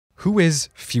Who is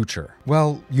Future?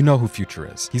 Well, you know who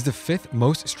Future is. He's the 5th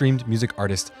most streamed music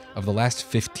artist of the last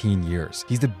 15 years.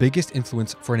 He's the biggest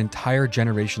influence for an entire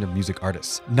generation of music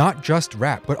artists. Not just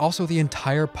rap, but also the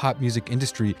entire pop music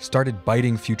industry started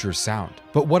biting Future's sound.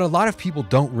 But what a lot of people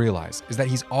don't realize is that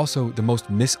he's also the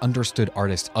most misunderstood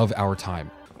artist of our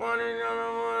time.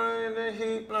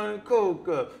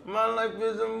 My life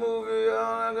is a movie,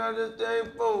 all I gotta stay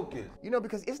focused. You know,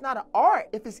 because it's not an art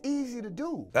if it's easy to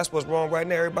do. That's what's wrong right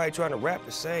now. Everybody trying to rap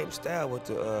the same style with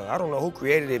the, I don't know who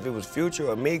created it, if it was Future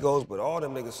or Migos, but all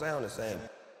them niggas sound the same.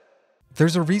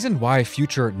 There's a reason why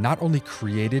Future not only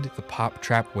created the pop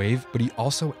trap wave, but he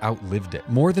also outlived it.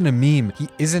 More than a meme, he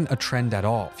isn't a trend at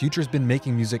all. Future's been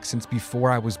making music since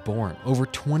before I was born. Over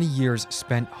 20 years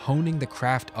spent honing the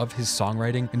craft of his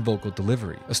songwriting and vocal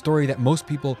delivery, a story that most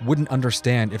people wouldn't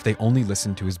understand if they only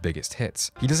listened to his biggest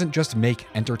hits. He doesn't just make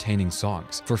entertaining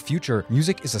songs. For Future,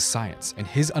 music is a science, and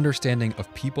his understanding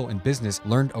of people and business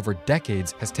learned over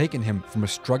decades has taken him from a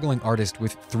struggling artist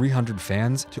with 300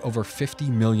 fans to over 50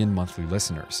 million monthly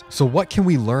listeners. So what can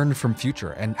we learn from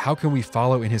Future, and how can we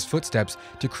follow in his footsteps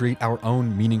to create our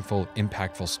own meaningful,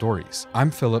 impactful stories? I'm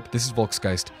Philip, this is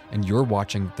Volksgeist, and you're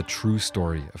watching the true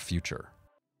story of Future.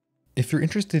 If you're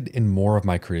interested in more of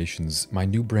my creations, my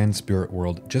new brand Spirit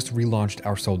World just relaunched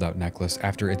our sold-out necklace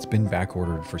after it's been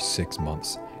back-ordered for 6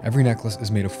 months. Every necklace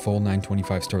is made of full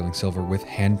 925 sterling silver with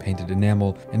hand-painted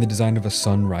enamel and the design of a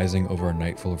sun rising over a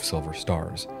night full of silver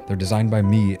stars. They're designed by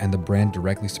me, and the brand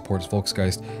directly supports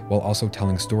Volksgeist while also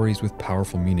telling stories with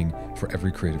powerful meaning for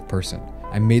every creative person.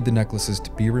 I made the necklaces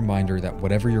to be a reminder that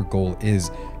whatever your goal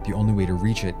is, the only way to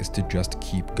reach it is to just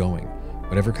keep going.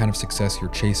 Whatever kind of success you're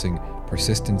chasing,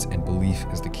 persistence and belief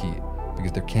is the key,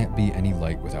 because there can't be any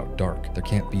light without dark. There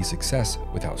can't be success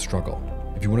without struggle.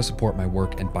 If you want to support my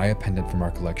work and buy a pendant from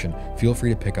our collection, feel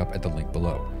free to pick up at the link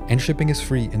below. And shipping is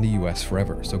free in the US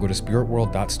forever, so go to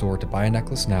spiritworld.store to buy a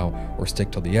necklace now, or stick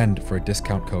till the end for a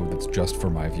discount code that's just for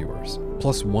my viewers.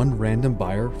 Plus, one random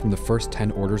buyer from the first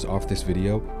 10 orders off this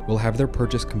video will have their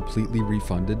purchase completely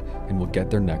refunded and will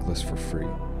get their necklace for free.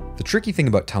 The tricky thing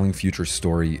about telling Future's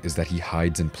story is that he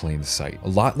hides in plain sight. A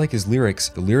lot like his lyrics,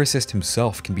 the lyricist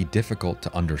himself can be difficult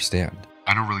to understand.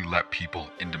 I don't really let people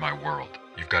into my world.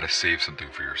 You've got to save something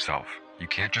for yourself. You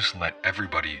can't just let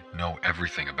everybody know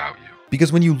everything about you.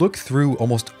 Because when you look through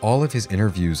almost all of his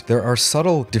interviews, there are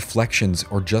subtle deflections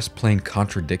or just plain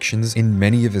contradictions in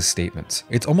many of his statements.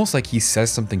 It's almost like he says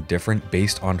something different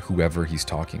based on whoever he's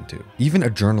talking to. Even a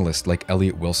journalist like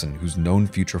Elliot Wilson, who's known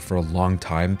Future for a long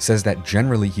time, says that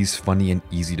generally he's funny and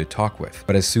easy to talk with.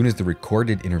 But as soon as the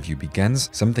recorded interview begins,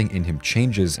 something in him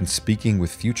changes and speaking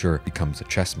with Future becomes a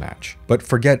chess match. But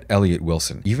forget Elliot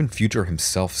Wilson. Even Future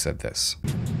himself said this.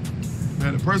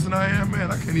 Man, the person I am, man,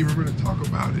 I can't even really talk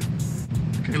about it.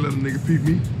 I can't let a nigga peep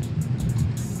me.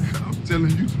 I'm telling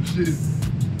you some shit.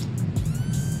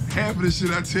 Half of the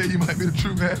shit I tell you might be the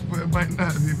truth, half of it might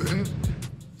not be, man.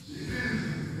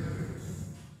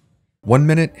 One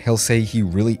minute, he'll say he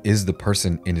really is the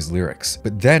person in his lyrics,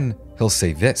 but then he'll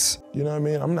say this. You know what I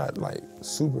mean? I'm not like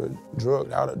super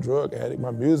drugged out, a drug addict. My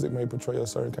music may portray a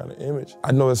certain kind of image.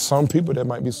 I know there's some people that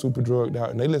might be super drugged out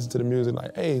and they listen to the music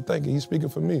like, hey, thank you, he's speaking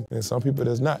for me. And some people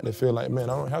that's not, they feel like, man,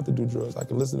 I don't have to do drugs. I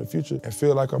can listen to Future and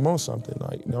feel like I'm on something.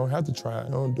 Like, you don't have to try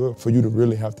it. Don't do it for you to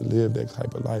really have to live that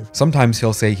type of life. Sometimes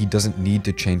he'll say he doesn't need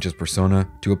to change his persona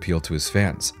to appeal to his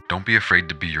fans. Don't be afraid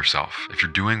to be yourself. If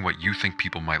you're doing what you think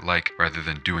people might like rather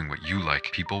than doing what you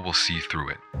like, people will see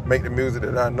through it. Make the music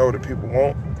that I know that people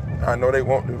want. I know they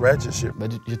want the ratchet shit.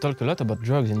 But you talk a lot about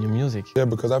drugs in your music. Yeah,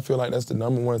 because I feel like that's the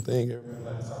 #1 thing everybody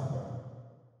likes to talk about.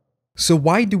 So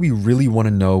why do we really want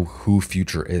to know who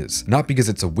Future is? Not because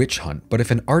it's a witch hunt, but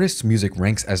if an artist's music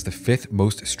ranks as the 5th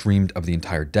most streamed of the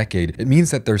entire decade, it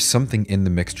means that there's something in the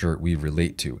mixture we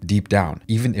relate to, deep down,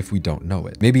 even if we don't know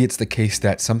it. Maybe it's the case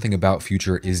that something about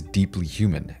Future is deeply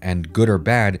human, and good or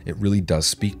bad, it really does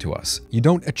speak to us. You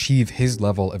don't achieve his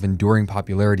level of enduring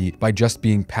popularity by just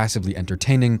being passively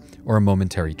entertaining or a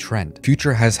momentary trend.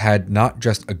 Future has had not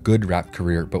just a good rap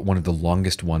career, but one of the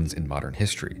longest ones in modern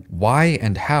history. Why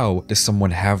and how does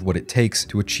someone have what it takes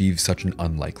to achieve such an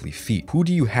unlikely feat? Who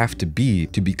do you have to be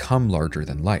to become larger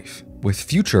than life? With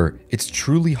Future, it's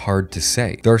truly hard to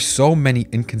say. There are so many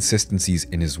inconsistencies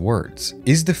in his words.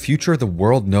 Is the Future the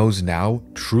world knows now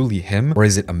truly him, or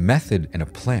is it a method and a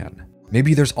plan?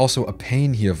 Maybe there's also a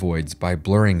pain he avoids by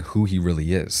blurring who he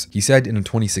really is. He said in a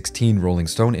 2016 Rolling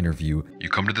Stone interview, "You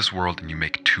come to this world and you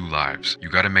make 2 lives. You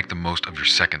gotta make the most of your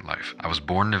second life. I was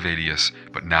born Nayvadius,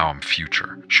 but now I'm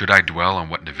Future. Should I dwell on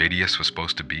what Nayvadius was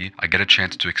supposed to be, I get a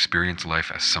chance to experience life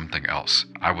as something else.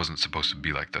 I wasn't supposed to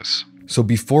be like this." So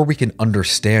before we can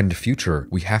understand Future,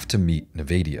 we have to meet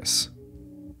Nayvadius.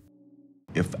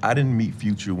 If I didn't meet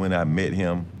Future when I met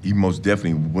him, he most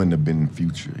definitely wouldn't have been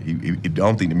Future. I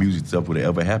don't think the music stuff would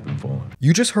have ever happened for him.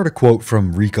 You just heard a quote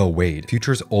from Rico Wade,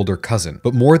 Future's older cousin.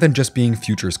 But more than just being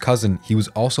Future's cousin, he was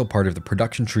also part of the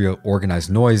production trio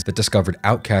Organized Noise that discovered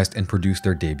Outkast and produced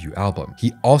their debut album.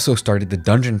 He also started the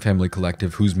Dungeon Family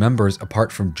Collective, whose members,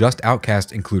 apart from just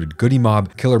Outkast, included Goody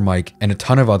Mob, Killer Mike, and a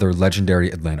ton of other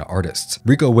legendary Atlanta artists.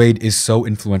 Rico Wade is so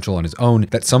influential on his own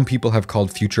that some people have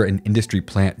called Future an industry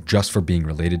plant just for being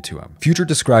related to him. Future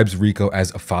describes Rico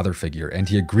as a father figure, and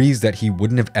he agrees that he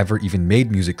wouldn't have ever even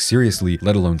made music seriously,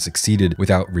 let alone succeeded,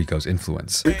 without Rico's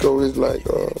influence. Rico is like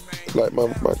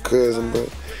my cousin, but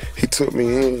he took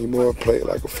me in. He more played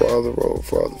like a father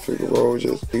figure role.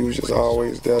 He was just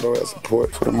always there though as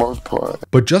support for the most part.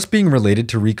 But just being related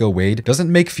to Rico Wade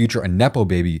doesn't make Future a nepo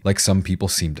baby like some people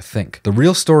seem to think. The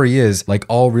real story is, like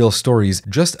all real stories,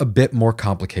 just a bit more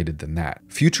complicated than that.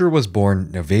 Future was born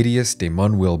Nayvadius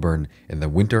DeMun Wilburn in the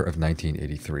winter of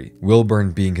 1983.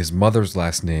 Wilburn being his mother's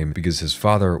last name because his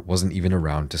father wasn't even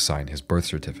around to sign his birth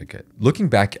certificate. Looking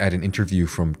back at an interview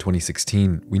from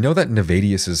 2016, we know that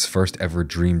Nayvadius's first ever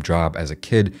dream job as a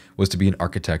kid was to be an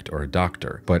architect or a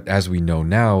doctor. But as we know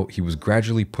now, he was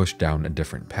gradually pushed down a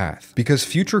different path. Because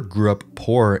Future grew up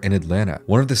poor in Atlanta,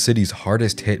 one of the cities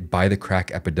hardest hit by the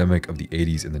crack epidemic of the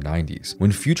 80s and the 90s.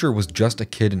 When Future was just a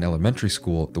kid in elementary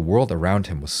school, the world around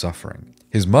him was suffering.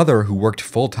 His mother, who worked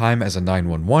full-time as a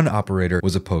 911 operator,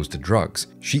 was opposed to drugs.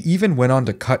 She even went on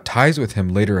to cut ties with him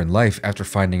later in life after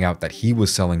finding out that he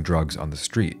was selling drugs on the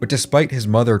street. But despite his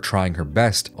mother trying her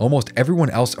best, almost everyone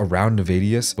else around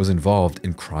Nayvadius was involved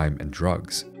in crime and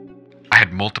drugs. I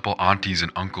had multiple aunties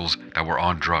and uncles that were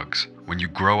on drugs. When you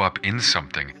grow up in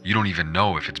something, you don't even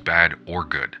know if it's bad or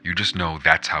good. You just know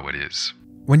that's how it is.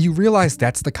 When you realize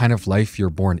that's the kind of life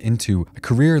you're born into, a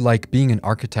career like being an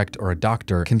architect or a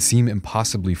doctor can seem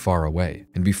impossibly far away.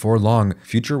 And before long,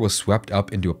 Future was swept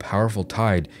up into a powerful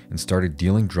tide and started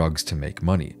dealing drugs to make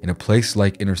money. In a place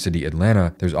like inner city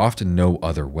Atlanta, there's often no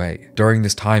other way. During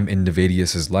this time in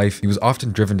Nayvadius's life, he was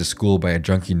often driven to school by a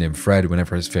junkie named Fred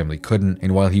whenever his family couldn't,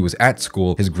 and while he was at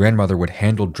school, his grandmother would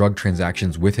handle drug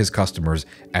transactions with his customers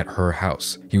at her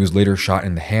house. He was later shot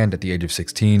in the hand at the age of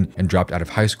 16 and dropped out of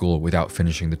high school without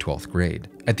finishing the 12th grade.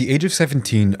 At the age of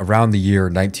 17, around the year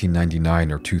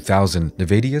 1999 or 2000,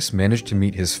 Nayvadius managed to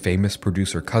meet his famous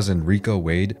producer cousin Rico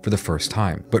Wade for the first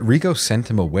time. But Rico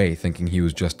sent him away thinking he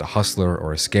was just a hustler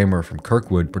or a scammer from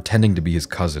Kirkwood pretending to be his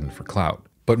cousin for clout.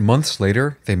 But months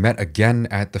later, they met again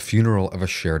at the funeral of a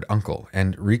shared uncle,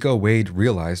 and Rico Wade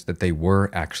realized that they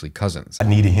were actually cousins. I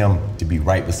needed him to be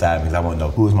right beside me because I want to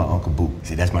know who is my Uncle Boo.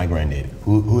 See, that's my granddaddy.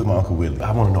 Who is my Uncle Willie?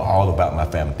 I want to know all about my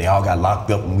family. They all got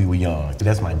locked up when we were young. So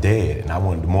that's my dad, and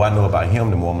the more I know about him,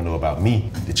 the more I'm gonna know about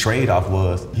me. The trade-off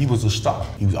was he was a star.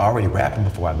 He was already rapping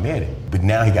before I met him, but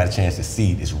now he got a chance to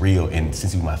see it's real. And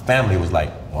since he was my family, it was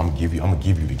like, well, I'm gonna give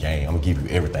you the game. I'm gonna give you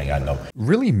everything I know.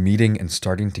 Really meeting and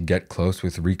starting to get close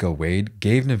with Rico Wade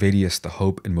gave Nayvadius the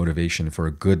hope and motivation for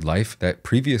a good life that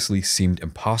previously seemed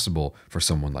impossible for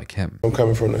someone like him. I'm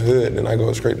coming from the hood, and I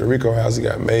go straight to Rico's house. He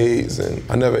got maids, and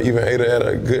I never even ate at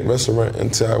a good restaurant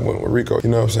until I went with Rico. You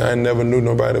know what I'm saying? I never knew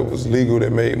nobody that was legal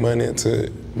that made money until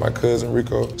my cousin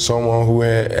Rico, someone who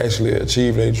had actually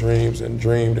achieved their dreams and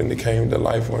dreamed, and it came to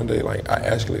life one day. Like, I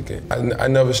actually can. I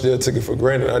never still took it for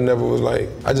granted. I never was like,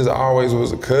 I just always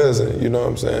was a cousin, you know what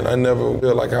I'm saying? I never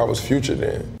felt like I was Future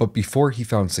then. But before he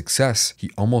found success,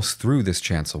 he almost threw this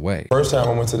chance away. First time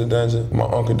I went to the dungeon, my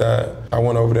uncle died. I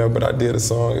went over there, but I did a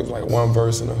song. It was like one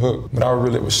verse and a hook. But I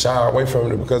really was shy away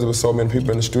from it because there was so many people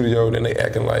in the studio, then they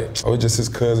acting like, oh, it's just his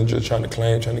cousin, just trying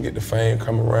to get the fame,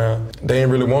 come around. They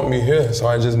didn't really want me here, so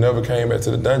I just never came back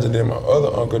to the dungeon. Then my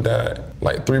other uncle died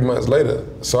like 3 months later.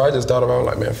 So I just thought about,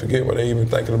 like, man, forget what they even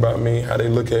thinking about me, how they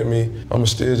look at me. I'ma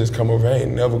still just come over. I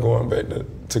ain't never going back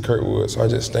to Kirkwood. So I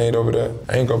just stayed over there.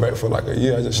 I ain't go back for like a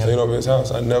year. I just stayed over his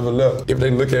house. I never left. If they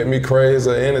look at me crazy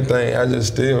or anything, I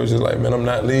just still was just like, man, I'm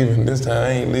not leaving. This time I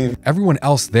ain't leaving. Everyone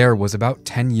else there was about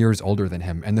 10 years older than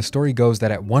him, and the story goes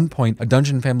that at one point, a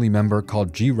Dungeon Family member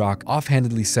called G-Rock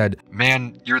offhandedly said,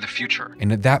 "Man, you're the future."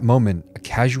 And at that moment, a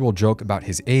casual joke about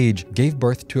his age gave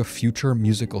birth to a future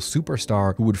musical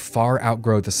superstar who would far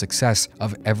outgrow the success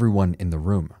of everyone in the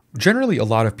room. Generally, a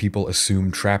lot of people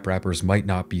assume trap rappers might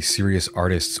not be serious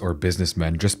artists or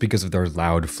businessmen just because of their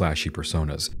loud, flashy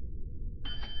personas.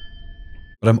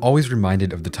 But I'm always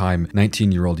reminded of the time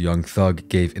 19-year-old Young Thug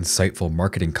gave insightful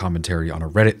marketing commentary on a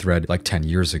Reddit thread like 10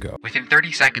 years ago. Within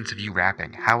 30 seconds of you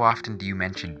rapping, how often do you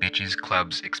mention bitches,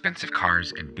 clubs, expensive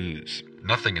cars, and booze?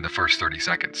 Nothing in the first 30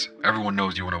 seconds. Everyone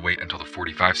knows you want to wait until the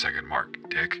 45-second mark,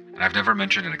 dick. And I've never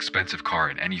mentioned an expensive car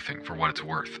in anything for what it's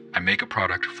worth. I make a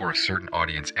product for a certain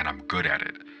audience and I'm good at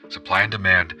it. Supply and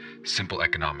demand, simple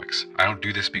economics. I don't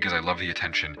do this because I love the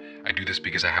attention. I do this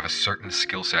because I have a certain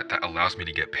skill set that allows me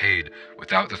to get paid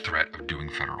without the threat of doing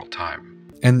federal time.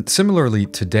 And similarly,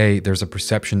 today, there's a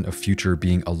perception of Future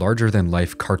being a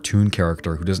larger-than-life cartoon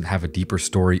character who doesn't have a deeper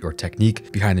story or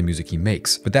technique behind the music he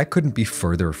makes. But that couldn't be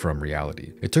further from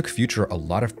reality. It took Future a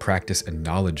lot of practice and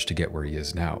knowledge to get where he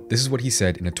is now. This is what he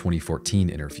said in a 2014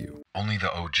 interview. Only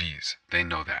the OGs, they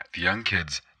know that. The young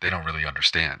kids, they don't really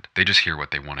understand. They just hear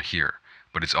what they want to hear.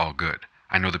 But it's all good.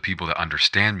 I know the people that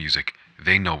understand music,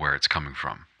 they know where it's coming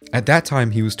from. At that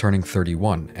time, he was turning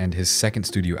 31, and his second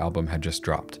studio album had just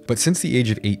dropped. But since the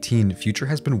age of 18, Future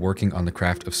has been working on the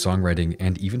craft of songwriting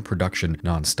and even production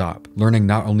non-stop, learning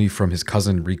not only from his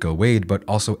cousin Rico Wade, but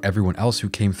also everyone else who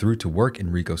came through to work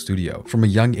in Rico's studio. From a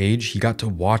young age, he got to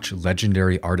watch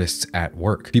legendary artists at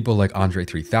work. People like Andre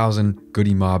 3000,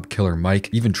 Goody Mob, Killer Mike,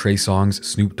 even Trey Songz,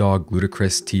 Snoop Dogg,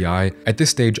 Ludacris, T.I. At this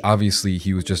stage, obviously,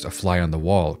 he was just a fly on the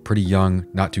wall, pretty young,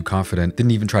 not too confident, didn't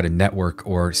even try to network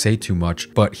or say too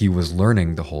much, but he was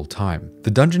learning the whole time. The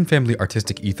Dungeon family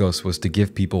artistic ethos was to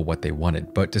give people what they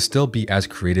wanted, but to still be as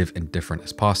creative and different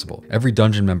as possible. Every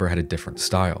Dungeon member had a different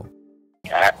style.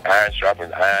 Iron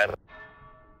sharpens iron.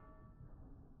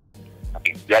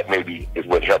 That maybe is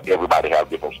what helped everybody have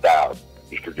different styles.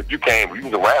 Because if you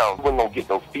was around, you weren't gonna get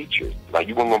those features. Like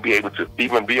you weren't gonna be able to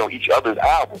even be on each other's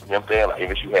album. You know what I'm saying? Like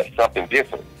unless you had something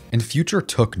different. And Future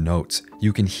took notes.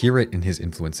 You can hear it in his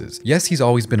influences. Yes, he's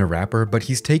always been a rapper, but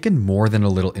he's taken more than a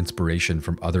little inspiration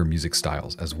from other music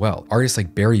styles as well. Artists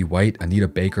like Barry White, Anita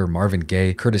Baker, Marvin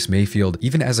Gaye, Curtis Mayfield.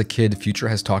 Even as a kid, Future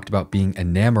has talked about being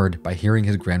enamored by hearing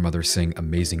his grandmother sing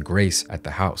Amazing Grace at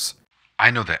the house.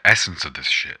 I know the essence of this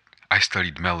shit. I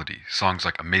studied melody, songs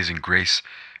like Amazing Grace,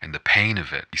 and the pain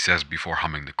of it, he says before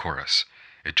humming the chorus.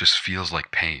 It just feels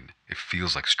like pain. It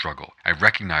feels like struggle. I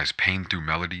recognize pain through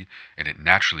melody, and it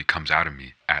naturally comes out of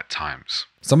me at times.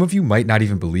 Some of you might not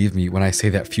even believe me when I say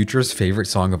that Future's favorite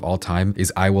song of all time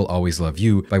is I Will Always Love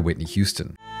You by Whitney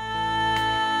Houston.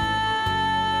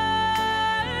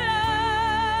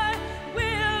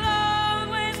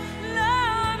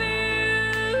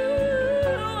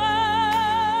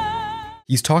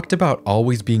 He's talked about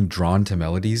always being drawn to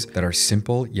melodies that are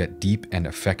simple yet deep and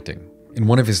affecting. In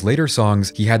one of his later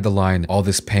songs, he had the line, "All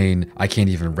this pain, I can't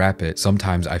even rap it,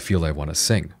 sometimes I feel I want to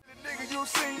sing."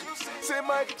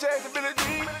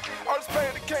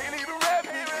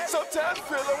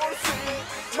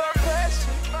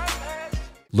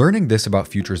 Learning this about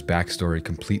Future's backstory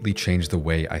completely changed the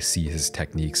way I see his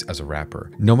techniques as a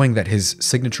rapper. Knowing that his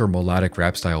signature melodic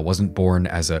rap style wasn't born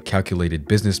as a calculated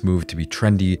business move to be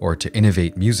trendy or to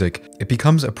innovate music, it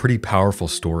becomes a pretty powerful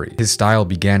story. His style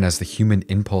began as the human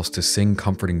impulse to sing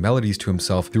comforting melodies to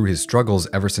himself through his struggles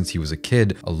ever since he was a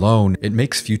kid, alone. It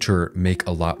makes Future make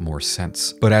a lot more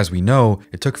sense. But as we know,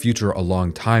 it took Future a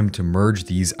long time to merge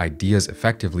these ideas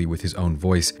effectively with his own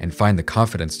voice and find the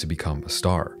confidence to become a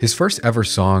star. His first ever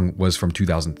song was from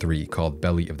 2003 called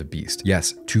Belly of the Beast.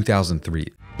 Yes, 2003.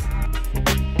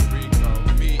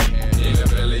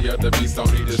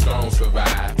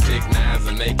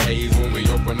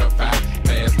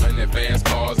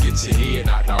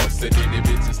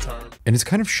 And it's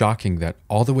kind of shocking that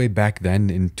all the way back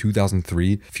then in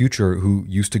 2003, Future, who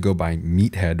used to go by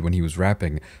Meathead when he was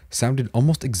rapping, sounded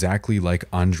almost exactly like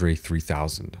Andre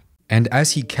 3000. And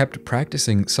as he kept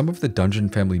practicing, some of the Dungeon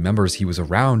family members he was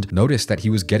around noticed that he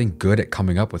was getting good at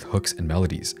coming up with hooks and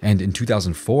melodies. And in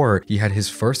 2004, he had his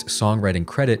first songwriting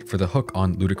credit for the hook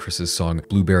on Ludacris's song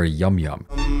Blueberry Yum Yum.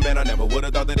 Man, I never would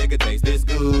have thought that it could taste this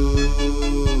good.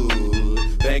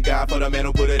 Thank God for the man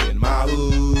who put it in my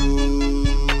hood.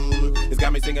 It's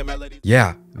got me singing melodies.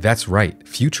 Yeah, that's right.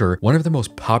 Future, one of the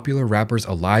most popular rappers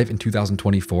alive in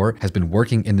 2024, has been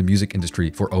working in the music industry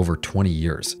for over 20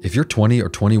 years. If you're 20 or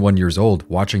 21 years old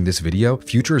watching this video,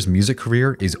 Future's music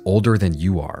career is older than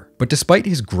you are. But despite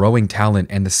his growing talent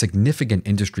and the significant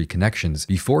industry connections,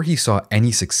 before he saw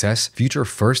any success, Future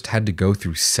first had to go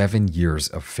through 7 years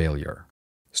of failure.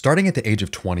 Starting at the age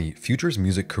of 20, Future's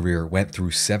music career went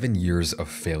through 7 years of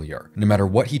failure. No matter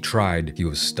what he tried, he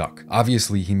was stuck.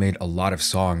 Obviously, he made a lot of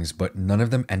songs, but none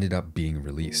of them ended up being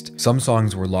released. Some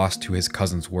songs were lost to his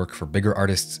cousin's work for bigger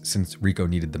artists since Rico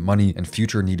needed the money and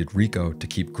Future needed Rico to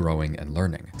keep growing and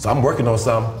learning. So I'm working on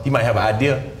something. He might have an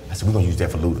idea. I said, we're gonna use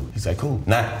that for Luda. He's like, cool.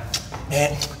 Nah,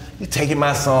 man, you're taking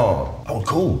my song. Oh,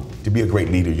 cool. To be a great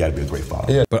leader, you gotta be a great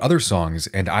father. Yeah. But other songs,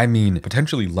 and I mean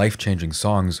potentially life-changing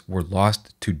songs, were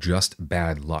lost to just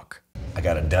bad luck. I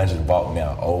got a Dungeon Vault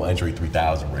now, old Andre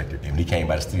 3000 record. And when he came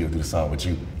by the studio to do the song with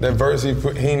you. That verse he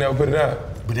ain't never put it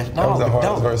out. But that was the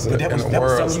hardest verse in the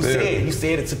world. Something you said. You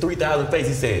said it to 3,000 face.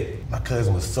 He said, my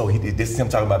cousin was so, this is him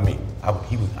talking about me.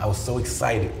 I was so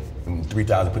excited when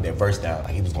 3,000 put that verse down,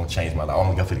 like he was gonna change my life. Oh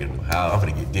my God, I'm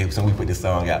gonna get dick. So we put this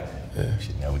song out. Yeah.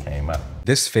 Shit never came out.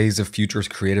 This phase of Future's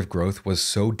creative growth was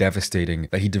so devastating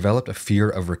that he developed a fear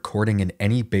of recording in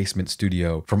any basement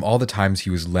studio from all the times he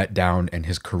was let down and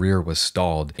his career was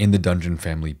stalled in the Dungeon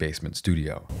family basement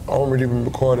studio. I don't really even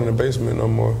record in the basement no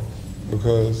more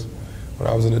because when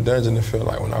I was in the dungeon, it felt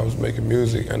like when I was making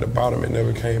music and the bottom, it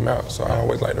never came out. So I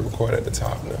always like to record at the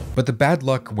top now. But the bad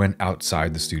luck went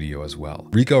outside the studio as well.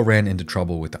 Rico ran into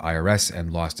trouble with the IRS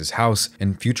and lost his house,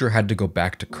 and Future had to go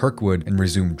back to Kirkwood and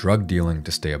resume drug dealing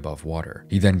to stay above water.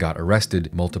 He then got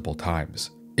arrested multiple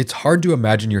times. It's hard to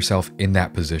imagine yourself in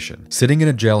that position, sitting in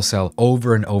a jail cell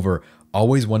over and over,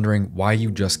 always wondering why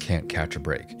you just can't catch a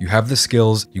break. You have the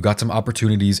skills, you got some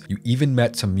opportunities, you even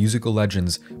met some musical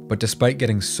legends, but despite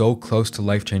getting so close to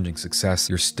life-changing success,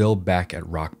 you're still back at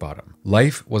rock bottom.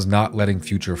 Life was not letting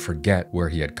Future forget where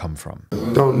he had come from.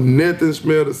 Don't nothing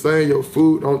smell the same, your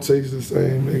food don't taste the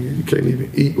same, nigga. You can't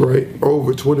even eat right.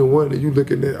 Over 21 and you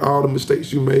looking at all the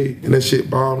mistakes you made and that shit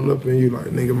bottling up and you like,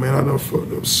 nigga, man, I done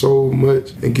fucked up so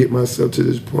much and get myself to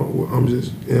this point where I'm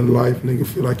just in life, nigga,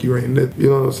 feel like you ain't nothing. You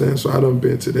know what I'm saying? So I done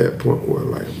been to that point where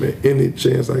like, man, any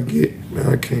chance I get, man,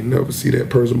 I can't never see that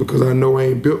person because I know I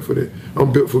ain't built for that.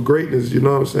 I'm built for greatness, you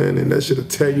know what I'm saying? And that shit'll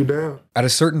tear you down. At a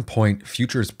certain point,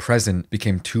 Future's present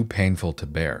became too painful to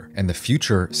bear, and the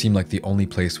future seemed like the only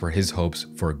place where his hopes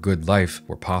for a good life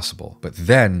were possible. But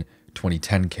then,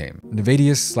 2010 came.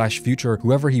 Nayvadius/Future,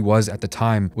 whoever he was at the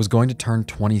time, was going to turn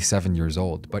 27 years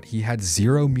old, but he had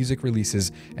 0 music releases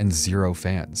and 0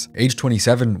 fans. Age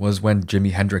 27 was when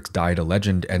Jimi Hendrix died a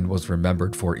legend and was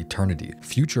remembered for eternity.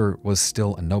 Future was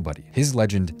still a nobody. His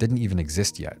legend didn't even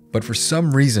exist yet. But for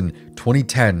some reason,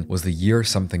 2010 was the year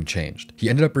something changed. He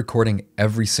ended up recording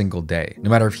every single day. No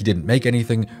matter if he didn't make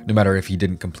anything, no matter if he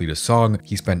didn't complete a song,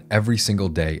 he spent every single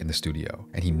day in the studio.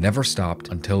 And he never stopped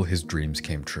until his dreams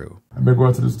came true. I've been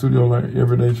going to the studio like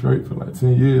every day straight for like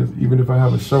 10 years. Even if I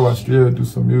have a show, I still do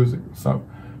some music. So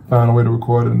find a way to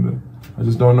record it. And I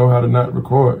just don't know how to not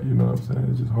record, you know what I'm saying?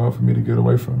 It's just hard for me to get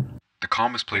away from it. The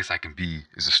calmest place I can be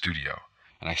is a studio.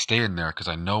 And I stay in there because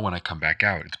I know when I come back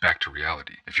out, it's back to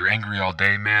reality. If you're angry all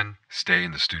day, man, stay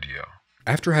in the studio.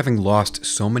 After having lost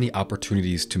so many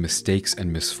opportunities to mistakes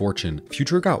and misfortune,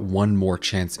 Future got one more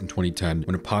chance in 2010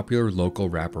 when a popular local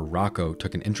rapper Rico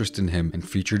took an interest in him and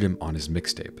featured him on his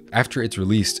mixtape. After its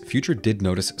release, Future did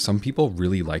notice some people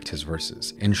really liked his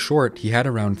verses. In short, he had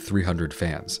around 300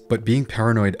 fans. But being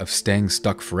paranoid of staying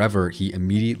stuck forever, he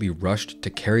immediately rushed to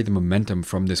carry the momentum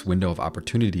from this window of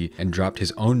opportunity and dropped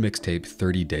his own mixtape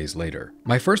 30 days later.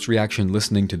 My first reaction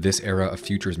listening to this era of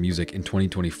Future's music in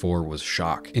 2024 was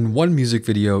shock. In one music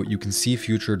video, you can see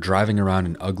Future driving around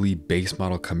an ugly base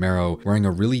model Camaro wearing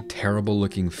a really terrible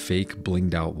looking fake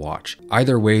blinged out watch.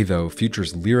 Either way though,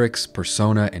 Future's lyrics,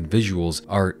 persona, and visuals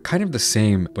are kind of the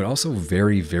same, but also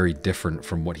very, very different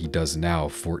from what he does now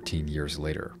 14 years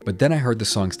later. But then I heard the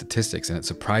song Statistics and it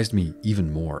surprised me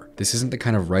even more. This isn't the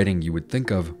kind of writing you would think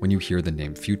of when you hear the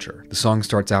name Future. The song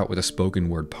starts out with a spoken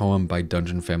word poem by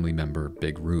Dungeon family member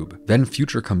Big Rube. Then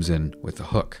Future comes in with the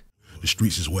hook. The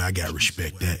streets is where I got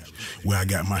respect at, where I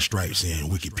got my stripes in.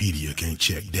 Wikipedia can't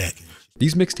check that.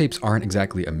 These mixtapes aren't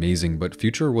exactly amazing, but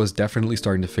Future was definitely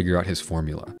starting to figure out his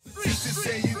formula.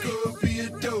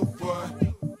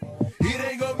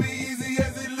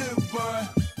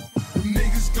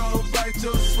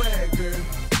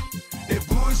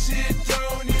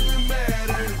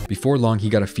 Before long, he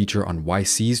got a feature on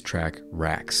YC's track,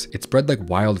 Racks. It spread like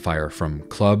wildfire from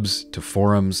clubs to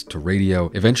forums to radio.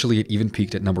 Eventually, it even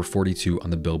peaked at number 42 on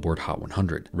the Billboard Hot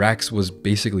 100. Racks was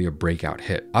basically a breakout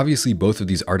hit. Obviously, both of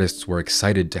these artists were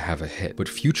excited to have a hit, but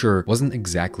Future wasn't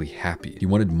exactly happy. He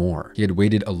wanted more. He had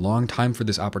waited a long time for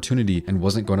this opportunity and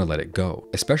wasn't going to let it go,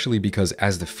 especially because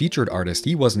as the featured artist,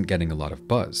 he wasn't getting a lot of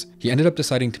buzz. He ended up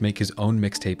deciding to make his own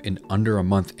mixtape in under a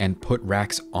month and put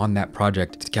Racks on that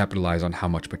project to capitalize on how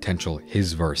much potential potential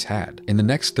his verse had. In the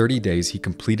next 30 days, he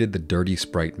completed the Dirty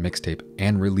Sprite mixtape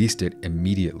and released it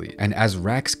immediately. And as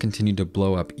Racks continued to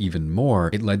blow up even more,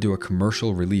 it led to a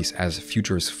commercial release as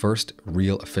Future's first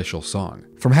real official song.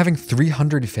 From having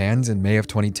 300 fans in May of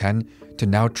 2010 to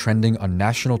now trending on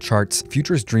national charts,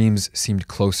 Future's dreams seemed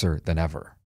closer than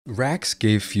ever. Racks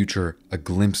gave Future a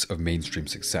glimpse of mainstream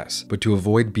success, but to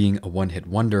avoid being a one-hit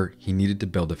wonder, he needed to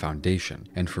build a foundation.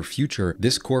 And for Future,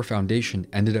 this core foundation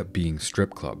ended up being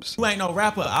strip clubs. You ain't no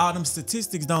rapper, all them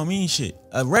statistics don't mean shit.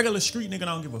 A regular street nigga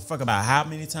don't give a fuck about how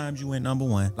many times you went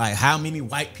 #1, like how many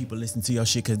white people listen to your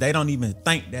shit, cause they don't even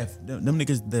think that, them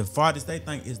niggas, the farthest they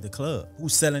think is the club.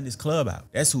 Who's selling this club out?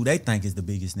 That's who they think is the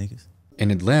biggest niggas. In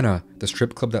Atlanta, the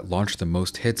strip club that launched the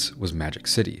most hits was Magic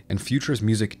City, and Future's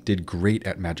music did great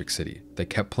at Magic City. They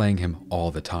kept playing him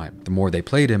all the time. The more they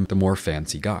played him, the more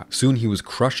fans he got. Soon he was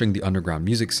crushing the underground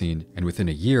music scene, and within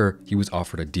a year, he was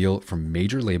offered a deal from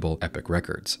major label Epic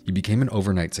Records. He became an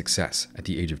overnight success at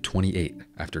the age of 28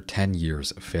 after 10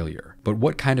 years of failure. But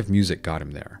what kind of music got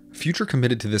him there? Future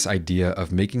committed to this idea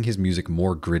of making his music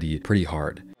more gritty pretty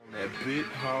hard. That big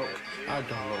hawk, I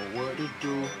don't know what to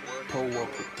do. Pull up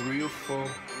with 3 or 4.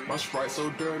 My Sprite so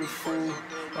dirty, fool.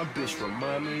 My bitch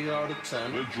remind me all the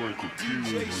time. That drink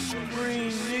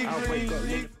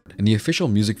In the official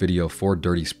music video for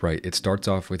Dirty Sprite, it starts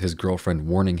off with his girlfriend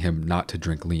warning him not to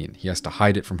drink lean. He has to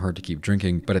hide it from her to keep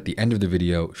drinking, but at the end of the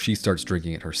video, she starts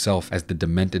drinking it herself as the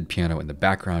demented piano in the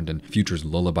background and Future's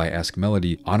lullaby-esque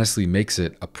melody honestly makes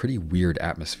it a pretty weird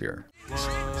atmosphere. 1,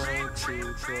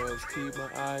 2, 12, keep my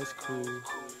eyes cool.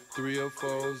 3 or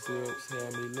 4 zips,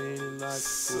 have me leaning like a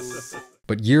fool.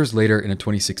 But years later, in a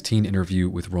 2016 interview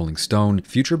with Rolling Stone,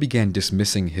 Future began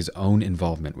dismissing his own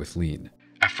involvement with lean.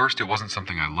 At first, it wasn't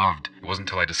something I loved. It wasn't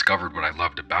until I discovered what I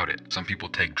loved about it. Some people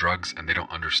take drugs and they don't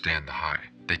understand the high.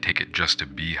 They take it just to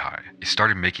be high. It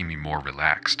started making me more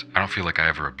relaxed. I don't feel like I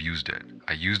ever abused it.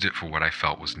 I used it for what I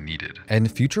felt was needed.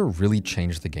 And Future really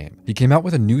changed the game. He came out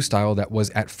with a new style that was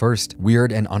at first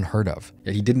weird and unheard of.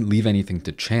 Yet he didn't leave anything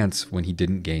to chance when he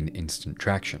didn't gain instant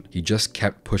traction. He just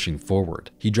kept pushing forward.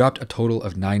 He dropped a total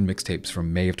of 9 mixtapes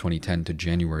from May of 2010 to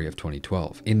January of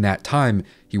 2012. In that time,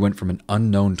 he went from an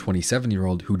unknown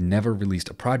 27-year-old who never released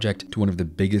a project to one of the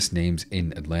biggest names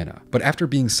in Atlanta. But after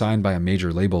being signed by a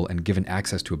major label and given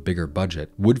access to a bigger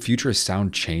budget, would Future's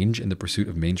sound change in the pursuit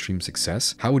of mainstream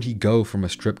success? How would he go from a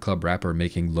strip club rapper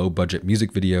making low-budget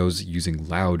music videos using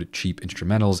loud, cheap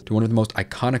instrumentals to one of the most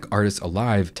iconic artists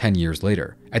alive 10 years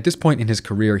later? At this point in his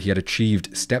career, he had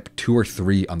achieved step 2 or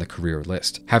 3 on the career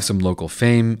list. Have some local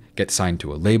fame, get signed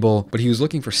to a label, but he was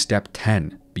looking for step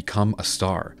 10. Become a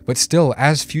star. But still,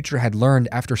 as Future had learned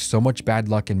after so much bad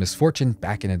luck and misfortune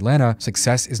back in Atlanta,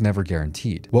 success is never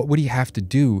guaranteed. What would he have to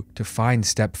do to find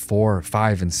step 4,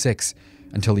 5, and 6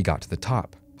 until he got to the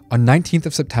top? On 19th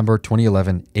of September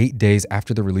 2011, 8 days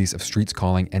after the release of Streets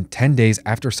Calling and 10 days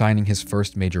after signing his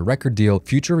first major record deal,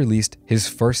 Future released his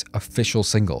first official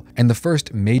single and the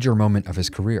first major moment of his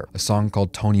career, a song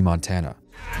called Tony Montana.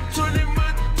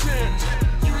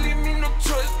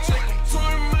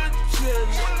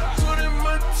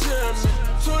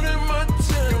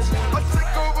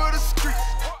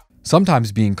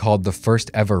 Sometimes being called the first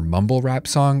ever mumble rap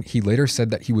song, he later said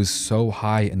that he was so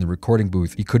high in the recording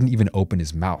booth he couldn't even open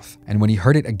his mouth. And when he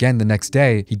heard it again the next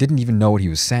day, he didn't even know what he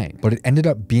was saying. But it ended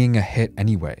up being a hit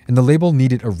anyway. And the label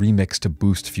needed a remix to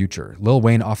boost Future. Lil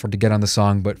Wayne offered to get on the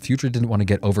song, but Future didn't want to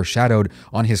get overshadowed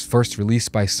on his first release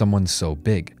by someone so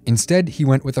big. Instead, he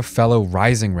went with a fellow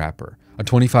rising rapper, a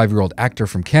 25-year-old actor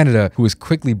from Canada who was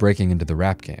quickly breaking into the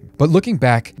rap game. But looking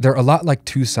back, they're a lot like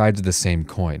two sides of the same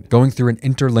coin, going through an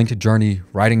interlinked journey,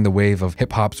 riding the wave of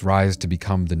hip-hop's rise to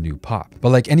become the new pop. But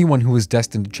like anyone who was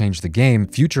destined to change the game,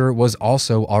 Future was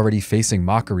also already facing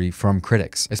mockery from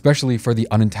critics, especially for the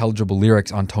unintelligible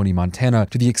lyrics on Tony Montana,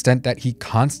 to the extent that he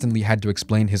constantly had to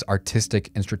explain his artistic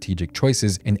and strategic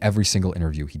choices in every single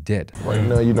interview he did. Right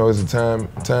now, you know, it's a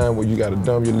time where you gotta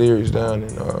dumb your lyrics down,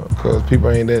 and because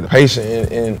people ain't that patient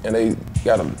and they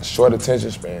got a short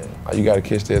attention span. You gotta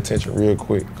catch their attention real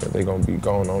quick because they gonna be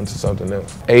going on to something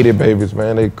else. 80 babies,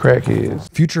 man, they crackheads.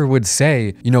 Future would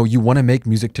say, you know, you wanna make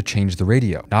music to change the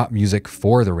radio, not music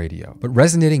for the radio. But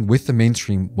resonating with the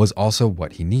mainstream was also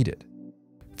what he needed.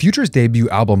 Future's debut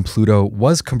album, Pluto,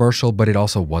 was commercial, but it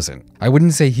also wasn't. I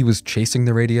wouldn't say he was chasing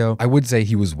the radio, I would say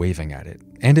he was waving at it.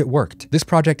 And it worked. This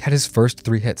project had his first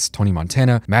 3 hits, Tony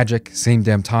Montana, Magic, Same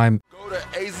Damn Time. Go to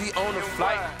AZ on the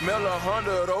flight, mail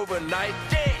 100 overnight.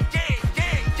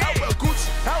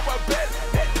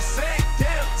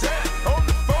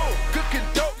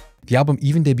 The album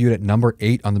even debuted at number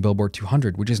 8 on the Billboard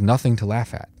 200, which is nothing to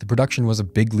laugh at. The production was a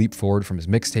big leap forward from his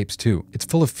mixtapes too. It's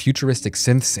full of futuristic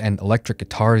synths and electric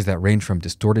guitars that range from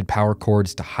distorted power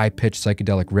chords to high-pitched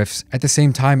psychedelic riffs. At the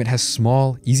same time, it has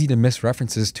small, easy-to-miss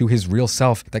references to his real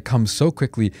self that come so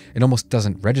quickly it almost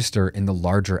doesn't register in the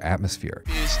larger atmosphere.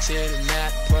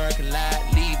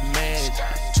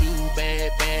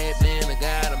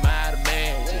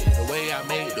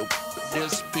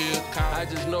 I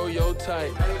just know your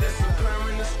type. Hey, that's a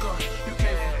permanent scar. You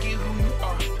can't forget who you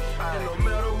are. And no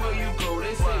matter where you go,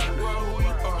 they say you are who you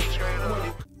are.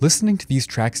 Listening to these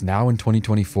tracks now in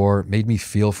 2024 made me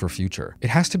feel for Future. It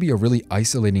has to be a really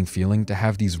isolating feeling to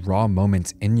have these raw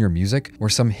moments in your music where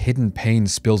some hidden pain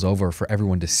spills over for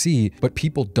everyone to see, but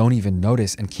people don't even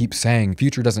notice and keep saying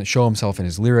Future doesn't show himself in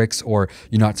his lyrics, or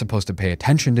you're not supposed to pay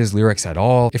attention to his lyrics at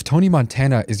all. If Tony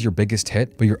Montana is your biggest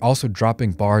hit, but you're also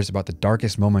dropping bars about the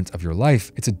darkest moments of your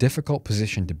life, it's a difficult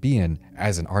position to be in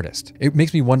as an artist. It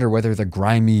makes me wonder whether the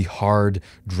grimy, hard,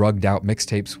 drugged out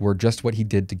mixtapes were just what he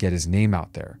did to get his name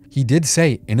out there. He did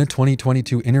say in a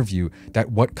 2022 interview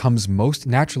that what comes most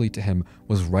naturally to him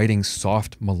was writing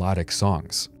soft, melodic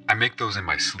songs. I make those in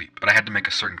my sleep, but I had to make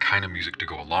a certain kind of music to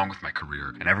go along with my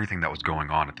career and everything that was going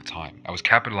on at the time. I was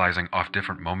capitalizing off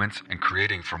different moments and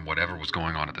creating from whatever was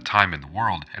going on at the time in the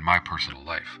world and my personal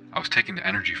life. I was taking the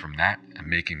energy from that and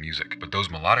making music, but those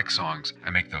melodic songs, I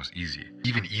make those easy.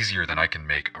 Even easier than I can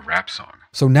make a rap song.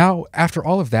 So now, after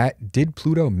all of that, did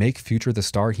Pluto make Future the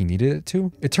star he needed it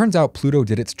to? It turns out Pluto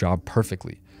did its job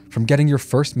perfectly. From getting your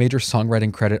first major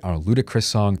songwriting credit on a Ludacris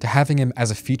song to having him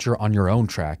as a feature on your own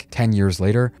track, 10 years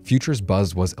later, Future's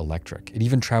buzz was electric. It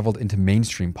even traveled into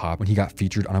mainstream pop when he got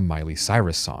featured on a Miley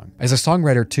Cyrus song. As a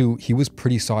songwriter too, he was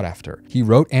pretty sought after. He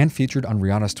wrote and featured on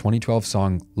Rihanna's 2012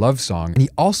 song, Love Song, and he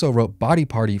also wrote Body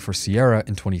Party for Ciara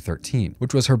in 2013,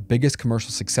 which was her biggest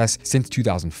commercial success since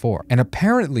 2004. And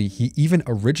apparently, he even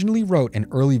originally wrote an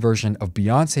early version of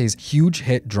Beyonce's huge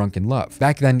hit Drunk in Love.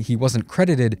 Back then, he wasn't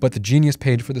credited, but the Genius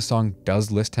page for the song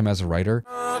does list him as a writer.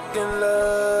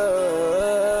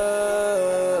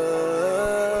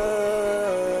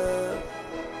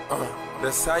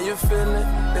 That's how you feeling,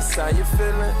 that's how you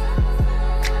feeling.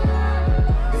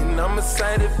 And I'm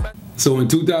excited. So in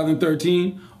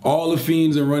 2013, all the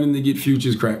fiends are running to get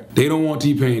Future's crack. They don't want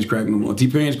T-Pain's crack no more.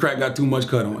 T-Pain's crack got too much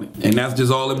cut on it. And that's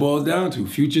just all it boils down to.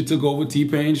 Future took over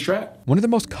T-Pain's track. One of the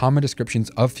most common descriptions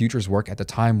of Future's work at the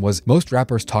time was most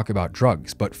rappers talk about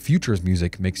drugs, but Future's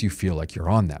music makes you feel like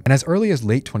you're on them. And as early as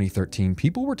late 2013,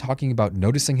 people were talking about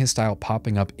noticing his style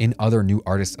popping up in other new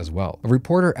artists as well. A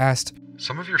reporter asked,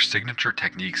 "Some of your signature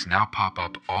techniques now pop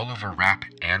up all over rap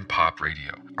and pop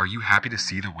radio. Are you happy to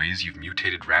see the ways you've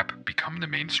mutated rap become the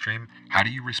mainstream? How do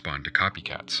you respond to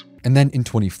copycats?" And then in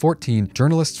 2014,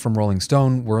 journalists from Rolling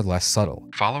Stone were less subtle.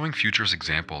 "Following Future's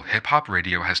example, hip-hop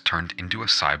radio has turned into a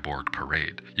cyborg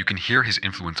parade. You can hear his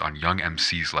influence on young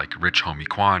MCs like Rich Homie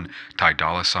Quan, Ty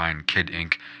Dolla $ign, Kid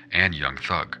Ink, and Young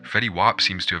Thug. Fetty Wap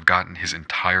seems to have gotten his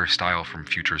entire style from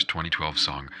Future's 2012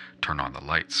 song, Turn on the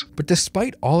Lights." But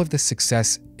despite all of this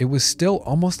success, it was still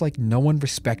almost like no one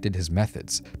respected his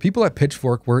methods. People at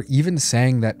Pitchfork were even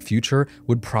saying that Future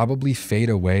would probably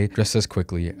fade away just as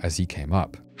quickly as he came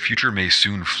up. "Future may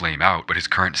soon flame out, but his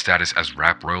current status as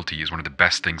rap royalty is one of the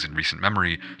best things in recent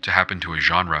memory to happen to a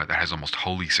genre that has almost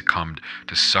wholly succumbed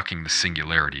to sucking the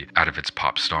singularity out of its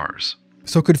pop stars."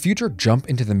 So could Future jump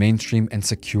into the mainstream and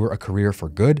secure a career for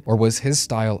good, or was his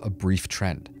style a brief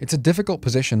trend? It's a difficult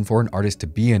position for an artist to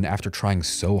be in after trying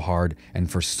so hard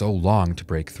and for so long to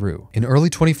break through. In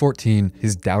early 2014,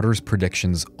 his doubters'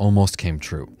 predictions almost came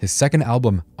true. His second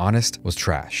album, Honest, was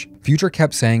trash. Future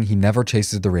kept saying he never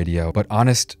chases the radio, but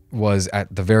Honest was,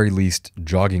 at the very least,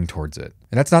 jogging towards it.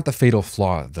 And that's not the fatal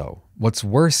flaw, though. What's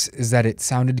worse is that it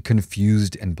sounded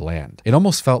confused and bland. It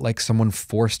almost felt like someone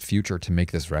forced Future to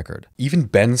make this record. Even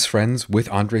Ben's Friends with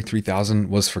Andre 3000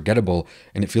 was forgettable,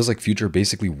 and it feels like Future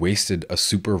basically wasted a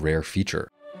super rare feature.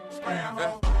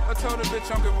 I told that bitch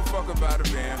I don't give a fuck about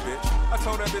a van, bitch. I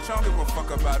told that bitch I don't give a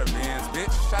fuck about a Vans,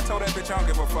 bitch. I told that bitch I don't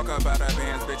give a fuck about a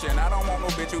Vans, bitch. And I don't want no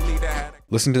bitch who need to have it.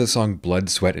 Listen to the song Blood,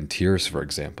 Sweat, and Tears, for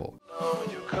example.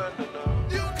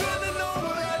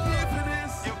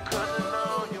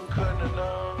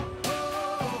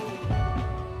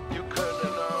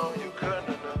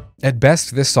 At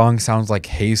best, this song sounds like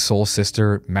Hey Soul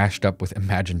Sister mashed up with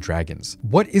Imagine Dragons.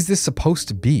 What is this supposed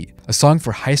to be? A song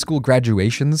for high school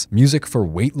graduations? Music for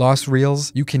weight loss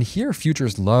reels? You can hear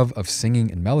Future's love of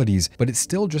singing and melodies, but it's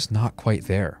still just not quite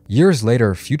there. Years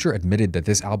later, Future admitted that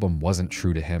this album wasn't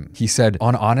true to him. He said,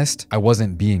 "On Honest, I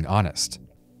wasn't being honest."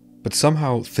 But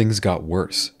somehow things got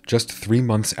worse. Just 3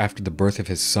 months after the birth of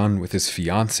his son with his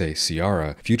fiancée,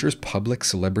 Ciara, Future's public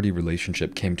celebrity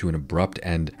relationship came to an abrupt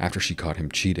end after she caught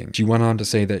him cheating. She went on to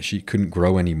say that she couldn't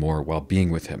grow anymore while being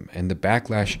with him, and the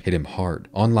backlash hit him hard.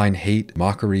 Online hate,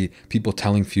 mockery, people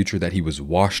telling Future that he was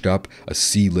washed up, a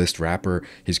C-list rapper,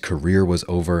 his career was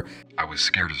over. I was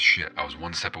scared as shit. I was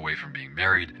one step away from being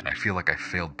married, and I feel like I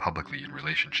failed publicly in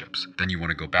relationships. Then you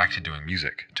want to go back to doing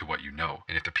music, to what you know.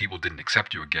 And if the people didn't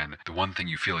accept you again, the one thing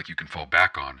you feel like you can fall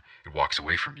back on, it walks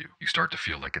away from you. You start to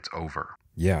feel like it's over.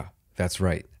 Yeah, that's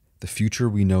right. The Future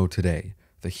we know today,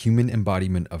 the human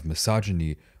embodiment of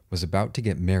misogyny, was about to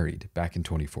get married back in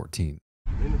 2014.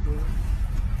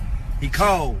 He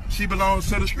cold. She belongs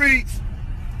to the streets.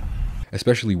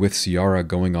 Especially with Ciara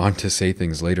going on to say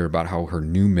things later about how her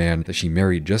new man that she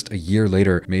married just a year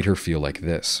later made her feel like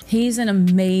this. He's an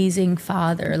amazing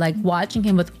father. Like, watching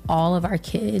him with all of our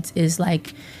kids is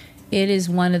like, it is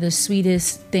one of the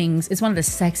sweetest things. It's one of the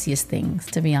sexiest things,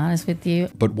 to be honest with you.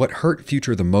 But what hurt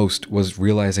Future the most was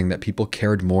realizing that people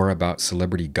cared more about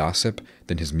celebrity gossip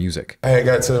than his music. I had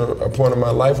got to a point in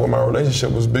my life where my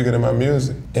relationship was bigger than my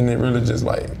music. And it really just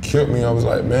like killed me. I was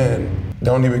like, man, they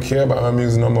don't even care about my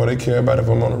music no more. They care about if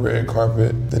I'm on the red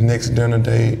carpet, the next dinner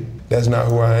date. That's not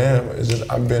who I am. It's just,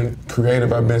 I've been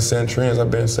creative, I've been setting trends, I've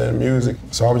been setting music.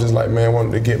 So I was just like, man, I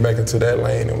wanted to get back into that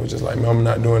lane and was just like, man, I'm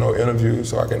not doing no interviews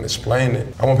so I can explain it.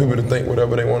 I want people to think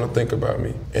whatever they want to think about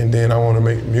me. And then I want to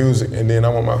make music, and then I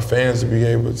want my fans to be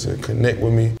able to connect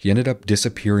with me. He ended up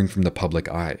disappearing from the public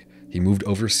eye. He moved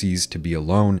overseas to be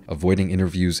alone, avoiding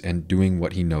interviews and doing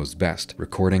what he knows best,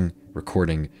 recording,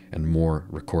 and more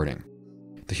recording.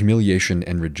 The humiliation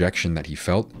and rejection that he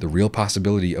felt, the real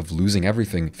possibility of losing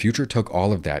everything, Future took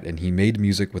all of that and he made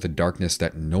music with a darkness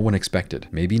that no one expected,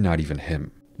 maybe not even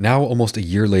him. Now, almost a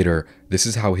year later, this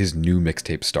is how his new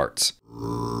mixtape starts.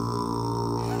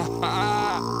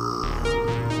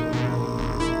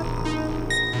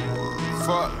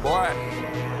 Fuck, boy.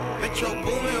 Metro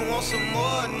Boomin want some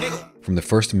more, nigga. From the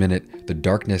first minute, the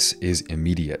darkness is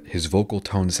immediate. His vocal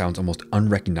tone sounds almost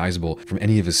unrecognizable from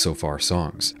any of his so far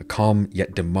songs. A calm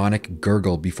yet demonic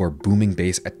gurgle before booming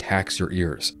bass attacks your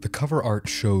ears. The cover art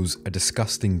shows a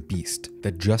disgusting beast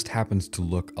that just happens to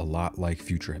look a lot like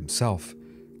Future himself,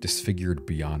 disfigured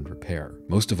beyond repair.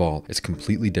 Most of all, it's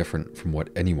completely different from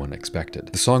what anyone expected.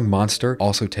 The song Monster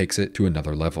also takes it to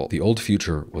another level. The old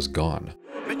Future was gone.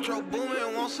 Metro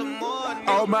Boomin want some more.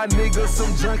 All my niggas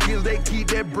some junkies, they keep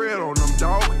that bread on them,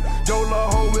 dog. Yola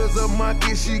hoe is a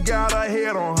monkey, she got her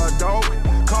head on her, dog.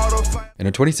 In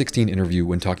a 2016 interview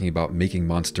when talking about making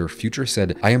Monster, Future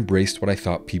said, "I embraced what I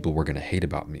thought people were gonna hate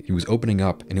about me." He was opening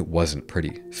up and it wasn't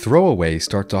pretty. Throwaway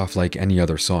starts off like any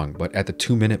other song, but at the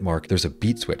 2-minute mark, there's a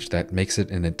beat switch that makes it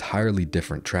an entirely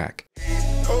different track.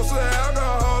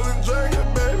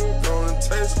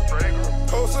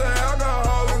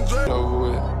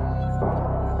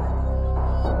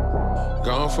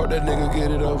 Gone fuck that nigga,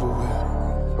 get it over with.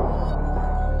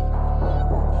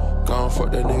 Gone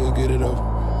fuck that nigga, get it over.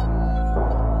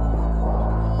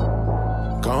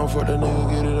 Gone fuck that nigga,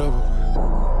 get it over with.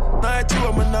 92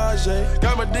 a menage.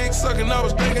 Got my dick sucking, I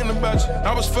was thinking about you.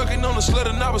 I was fucking on the slut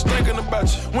and I was thinking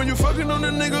about you. When you fucking on the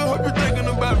nigga, hope you're thinking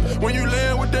about me. When you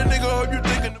land with that nigga, hope you're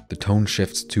thinking. The tone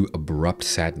shifts to abrupt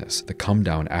sadness, the come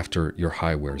down after your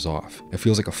high wears off. It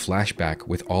feels like a flashback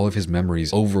with all of his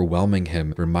memories overwhelming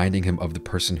him, reminding him of the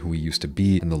person who he used to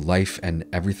be and the life and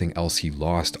everything else he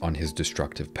lost on his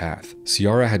destructive path.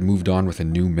 Ciara had moved on with a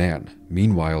new man.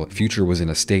 Meanwhile, Future was in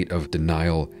a state of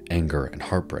denial, anger, and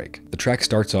heartbreak. The track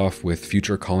starts off with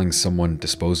Future calling someone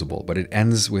disposable, but it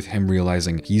ends with him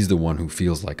realizing he's the one who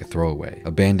feels like a throwaway,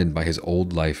 abandoned by his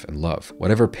old life and love.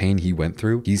 Whatever pain he went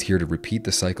through, he's here to repeat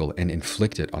the cycle and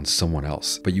inflict it on someone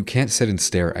else. But you can't sit and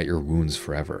stare at your wounds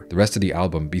forever. The rest of the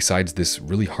album, besides this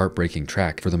really heartbreaking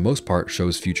track, for the most part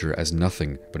shows Future as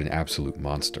nothing but an absolute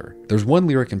monster. There's one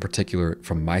lyric in particular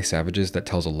from My Savages that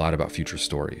tells a lot about Future's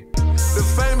story. The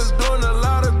fame is doing a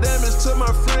lot of damage to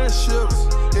my friendships.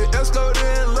 If Esco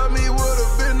didn't love me,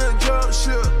 would've been a jump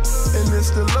ship. And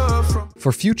it's the love from.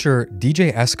 For Future,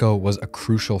 DJ Esco was a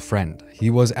crucial friend. He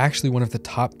was actually one of the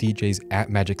top DJs at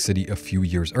Magic City a few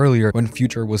years earlier when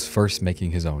Future was first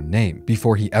making his own name,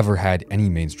 before he ever had any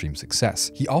mainstream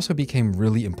success. He also became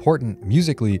really important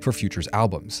musically for Future's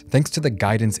albums. Thanks to the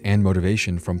guidance and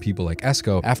motivation from people like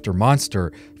Esco, after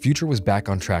Monster, Future was back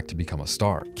on track to become a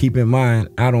star. Keep in mind,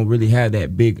 I don't really have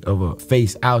that big of a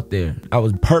face out there. I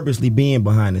was purposely being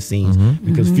behind the scenes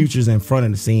because Future's in front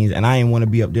of the scenes and I didn't want to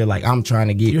be up there like I'm trying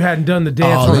to get. You hadn't done the the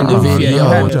dance all in the video.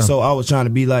 Yeah. So I was trying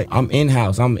to be like, I'm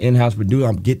in-house producer,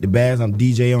 I'm get the bags, I'm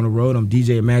DJ on the road, I'm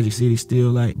DJ in Magic City still,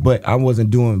 like, but I wasn't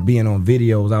being on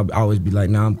videos. I'd always be like,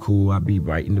 nah, I'm cool. I'll be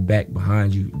right in the back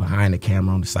behind you, behind the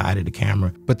camera, on the side of the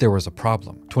camera. But there was a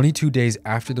problem. 22 days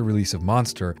after the release of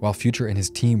Monster, while Future and his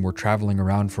team were traveling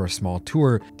around for a small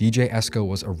tour, DJ Esco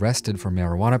was arrested for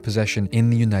marijuana possession in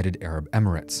the United Arab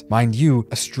Emirates. Mind you,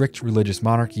 a strict religious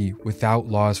monarchy without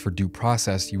laws for due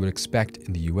process you would expect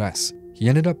in the US. He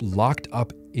ended up locked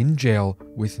up in jail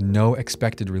with no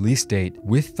expected release date,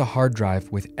 with the hard drive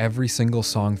with every single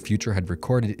song Future had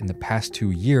recorded in the past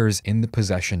 2 years in the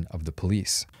possession of the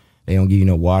police. They don't give you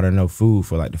no water, no food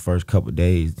for like the first couple of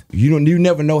days. You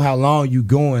never know how long you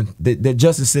going. The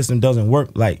justice system doesn't work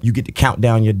like you get to count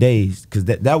down your days, because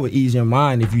that would ease your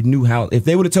mind if you knew how. If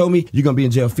they would have told me you're gonna be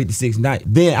in jail 56 nights,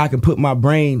 then I can put my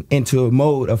brain into a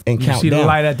mode of and count down. You see the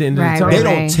light at the end of the tunnel. They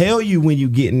don't tell you when you're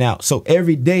getting out, so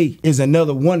every day is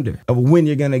another wonder of when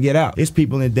you're gonna get out. There's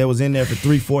people that was in there for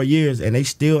 3-4 years and they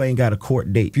still ain't got a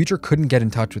court date. Future couldn't get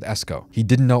in touch with Esco. He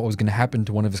didn't know what was gonna happen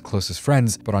to one of his closest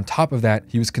friends, but on top of that,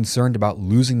 he was concerned about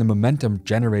losing the momentum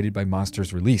generated by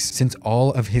Monster's release, since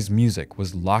all of his music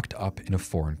was locked up in a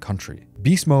foreign country.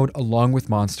 Beast Mode, along with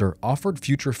Monster, offered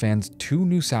Future fans 2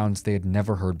 new sounds they had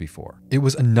never heard before. It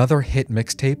was another hit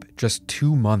mixtape just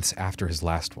 2 months after his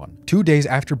last one. 2 days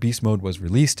after Beast Mode was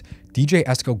released, DJ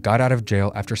Esco got out of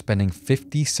jail after spending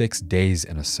 56 days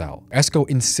in a cell. Esco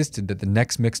insisted that the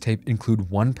next mixtape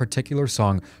include one particular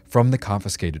song from the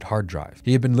confiscated hard drive.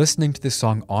 He had been listening to this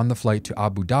song on the flight to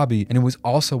Abu Dhabi, and it was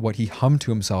also what he hummed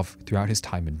to himself throughout his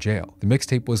time in jail. The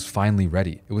mixtape was finally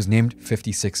ready. It was named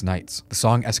 56 Nights. The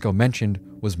song Esco mentioned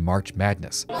was March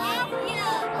Madness.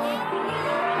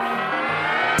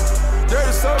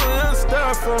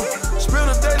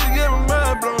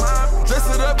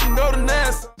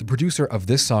 The producer of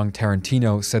this song,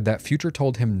 Tarantino, said that Future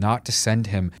told him not to send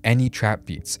him any trap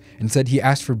beats, and said he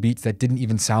asked for beats that didn't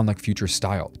even sound like Future's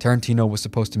style. Tarantino was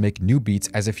supposed to make new beats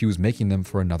as if he was making them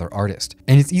for another artist.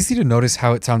 And it's easy to notice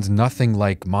how it sounds nothing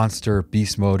like Monster,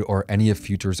 Beast Mode, or any of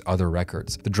Future's other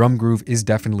records. The drum groove is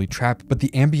definitely trap, but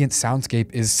the ambient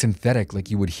soundscape is synthetic like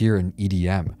you would hear in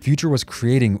EDM. Future was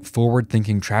creating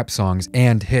forward-thinking trap songs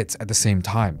and hits at the same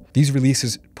time. These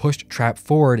releases pushed trap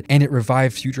forward, and it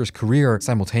revived Future's career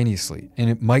simultaneously. And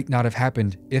it might not have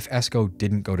happened if Esco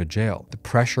didn't go to jail. The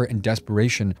pressure and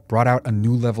desperation brought out a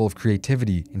new level of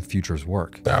creativity in Future's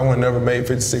work. I would never made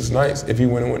 56 Nights if he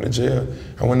went to jail.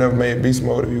 I would never made Beast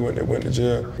Mode if he went to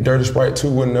jail. Dirty Sprite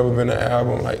 2 would never been an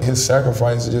album. Like, his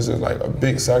sacrifice is just like a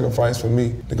big sacrifice for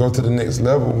me. To go to the next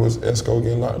level was Esco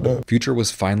getting locked up. Future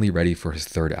was finally ready for his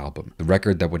 3rd album, the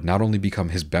record that would not only become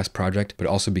his best project, but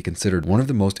also be considered one of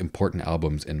the most important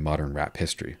albums in modern rap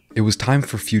history. It was time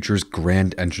for Future's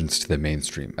grand entrance to the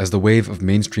mainstream. As the wave of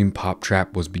mainstream pop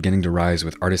trap was beginning to rise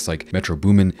with artists like Metro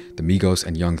Boomin, The Migos,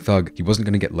 and Young Thug, he wasn't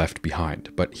going to get left behind,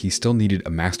 but he still needed a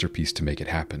masterpiece to make it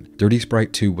happen. Dirty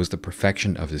Sprite 2 was the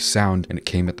perfection of his sound, and it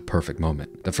came at the perfect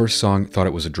moment. The first song, Thought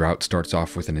It Was a Drought, starts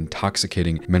off with an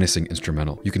intoxicating, menacing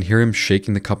instrumental. You can hear him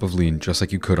shaking the cup of lean just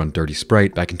like you could on Dirty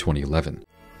Sprite back in 2011.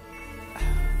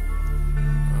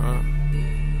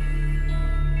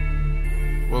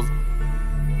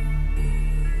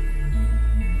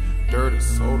 Dirty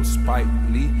soda, Spike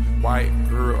Lee, white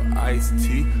girl, iced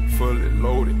tea, fully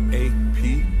loaded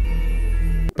AP.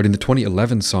 But in the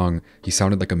 2011 song, he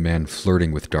sounded like a man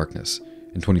flirting with darkness.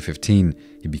 In 2015,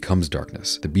 he becomes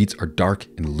darkness. The beats are dark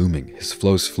and looming. His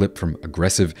flows flip from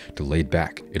aggressive to laid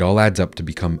back. It all adds up to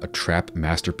become a trap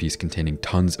masterpiece containing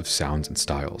tons of sounds and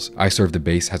styles. I Serve the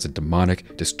Bass has a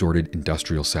demonic, distorted,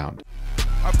 industrial sound.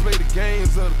 I play the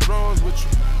games of the thrones with you.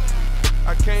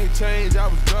 I can't change, I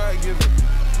was God-given.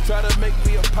 Try to make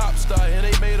me a pop star and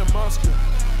they made a monster.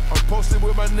 I'm posted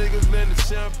with my niggas letting the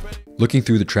champagne. Looking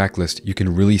through the track list, you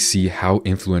can really see how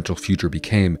influential Future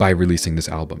became by releasing this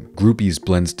album. Groupies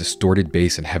blends distorted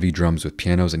bass and heavy drums with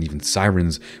pianos and even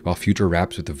sirens, while Future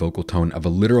raps with the vocal tone of a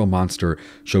literal monster,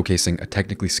 showcasing a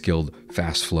technically skilled,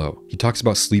 fast flow. He talks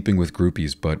about sleeping with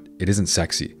groupies, but it isn't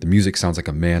sexy. The music sounds like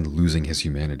a man losing his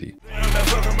humanity.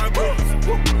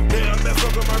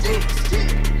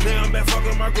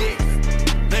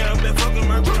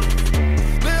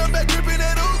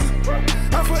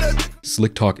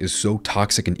 Slick talk is so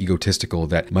toxic and egotistical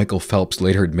that Michael Phelps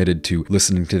later admitted to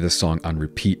listening to this song on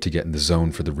repeat to get in the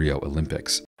zone for the Rio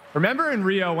Olympics. Remember in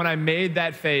Rio when I made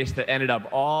that face that ended up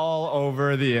all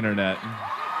over the internet?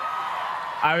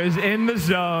 I was in the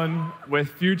zone with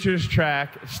Future's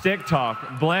track, Stick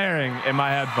Talk, blaring in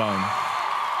my headphones.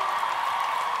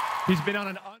 He's been on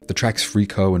an... The tracks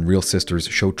Rico and Real Sisters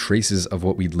show traces of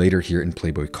what we'd later hear in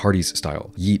Playboi Carti's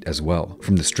style, Yeet as well,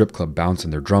 from the strip club bounce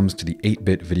in their drums to the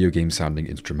 8-bit video game sounding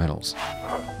instrumentals.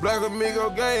 Black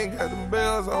Amigo gang got them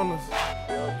bells on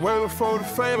us. Way before the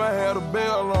fame, I had a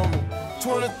bell on me.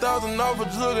 20,000 off a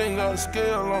jug, ain't got a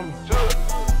scale on me.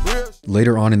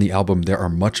 Later on in the album, there are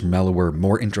much mellower,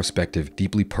 more introspective,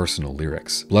 deeply personal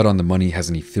lyrics. Blood on the Money has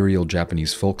an ethereal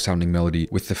Japanese folk-sounding melody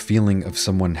with the feeling of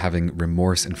someone having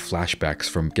remorse and flashbacks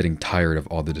from getting tired of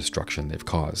all the destruction they've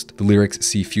caused. The lyrics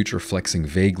see Future flexing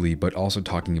vaguely, but also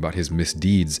talking about his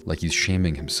misdeeds like he's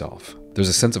shaming himself. There's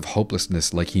a sense of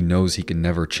hopelessness, like he knows he can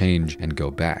never change and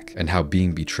go back, and how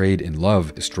being betrayed in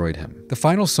love destroyed him. The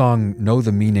final song, Know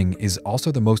the Meaning, is also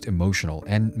the most emotional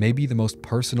and maybe the most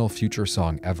personal Future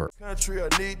song ever. Country, I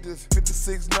need this.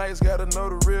 56 nights, gotta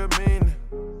know the real meaning.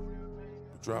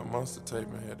 Drop monster tape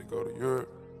and had to go to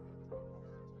Europe.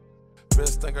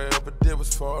 Best thing I ever did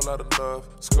was fall out of love.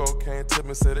 Skull came to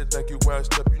me, said they think you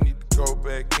washed up. You need to go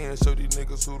back in, show these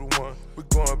niggas who the one. We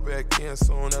going back in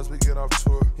soon as we get off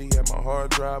tour. He had my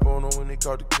hard drive on him when he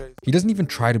caught the case. He doesn't even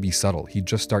try to be subtle. He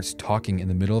just starts talking in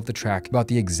the middle of the track about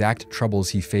the exact troubles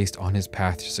he faced on his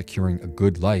path to securing a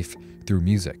good life through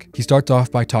music. He starts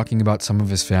off by talking about some of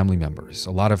his family members,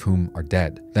 a lot of whom are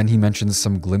dead. Then he mentions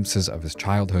some glimpses of his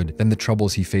childhood, then the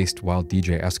troubles he faced while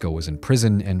DJ Esco was in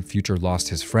prison and Future lost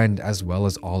his friend as well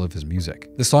as all of his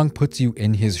music. The song puts you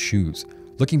in his shoes,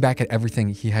 looking back at everything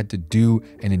he had to do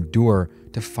and endure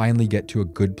to finally get to a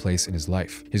good place in his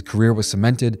life. His career was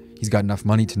cemented, he's got enough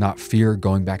money to not fear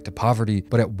going back to poverty,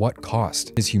 but at what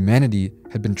cost? His humanity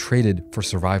had been traded for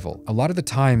survival. A lot of the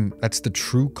time, that's the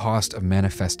true cost of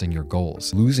manifesting your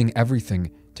goals, losing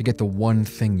everything to get the one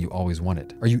thing you always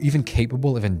wanted. Are you even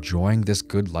capable of enjoying this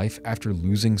good life after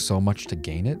losing so much to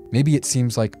gain it? Maybe it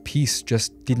seems like peace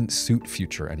just didn't suit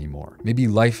Future anymore. Maybe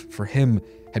life for him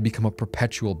had become a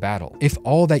perpetual battle. If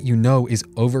all that you know is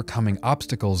overcoming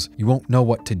obstacles, you won't know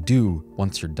what to do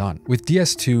once you're done. With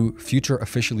DS2, Future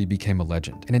officially became a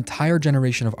legend. An entire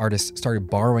generation of artists started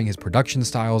borrowing his production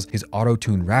styles, his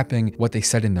auto-tune rapping, what they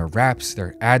said in their raps,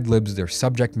 their ad-libs, their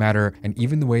subject matter, and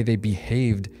even the way they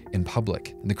behaved in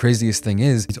public. And the craziest thing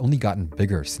is, he's only gotten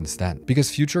bigger since then. Because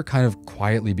Future kind of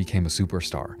quietly became a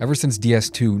superstar. Ever since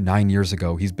DS2 9 years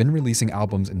ago, he's been releasing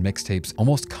albums and mixtapes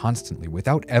almost constantly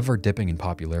without ever dipping in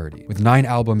popularity. With 9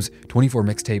 albums, 24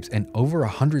 mixtapes, and over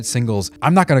 100 singles,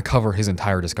 I'm not gonna cover his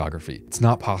entire discography. It's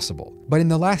not possible. But in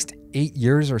the last 8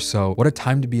 years or so, What a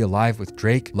Time to Be Alive with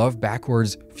Drake, Love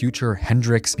Backwards, Future,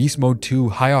 Hendrix, Beast Mode 2,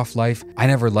 High Off Life, I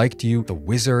Never Liked You, The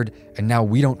Wizard, and now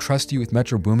We Don't Trust You with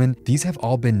Metro Boomin, these have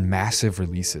all been massive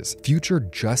releases. Future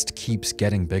just keeps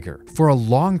getting bigger. For a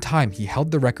long time, he held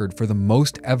the record for the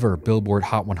most ever Billboard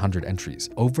Hot 100 entries,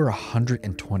 over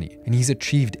 120, and he's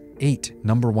achieved 8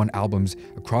 #1 albums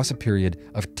across a period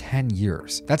of 10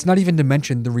 years. That's not even to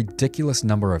mention the ridiculous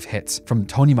number of hits, from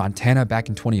Tony Montana back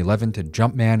in 2011 to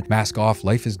Jumpman, Mask Off,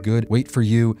 Life is Good, Wait for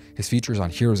You, his features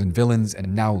on Heroes and Villains,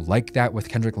 and now Like That with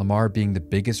Kendrick Lamar being the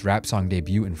biggest rap song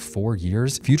debut in 4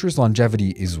 years. Future's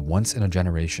longevity is once in a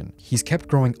generation. He's kept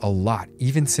growing a lot,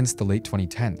 even since the late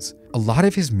 2010s. A lot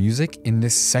of his music in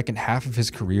this second half of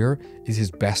his career is his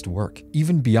best work.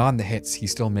 Even beyond the hits, he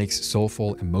still makes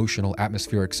soulful, emotional,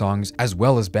 atmospheric songs as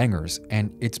well as bangers,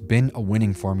 and it's been a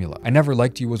winning formula. I Never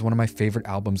Liked You was one of my favorite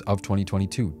albums of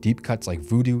 2022. Deep cuts like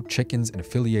Voodoo, Chickens, and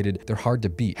Affiliated, they're hard to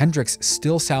beat. Hendrix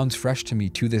still sounds fresh to me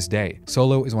to this day.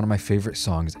 Solo is one of my favorite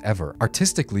songs ever.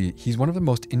 Artistically, he's one of the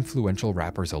most influential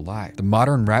rappers alive. The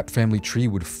modern rap family tree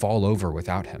would fall over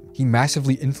without him. He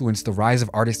massively influenced the rise of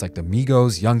artists like the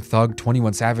Migos, Young Thug,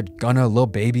 21 Savage, Gunna, Lil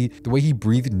Baby. The way he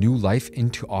breathed new life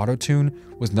into autotune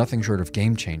was nothing short of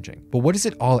game-changing. But what does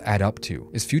it all add up to?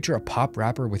 Is Future a pop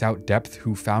rapper without depth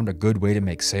who found a good way to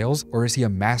make sales? Or is he a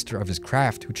master of his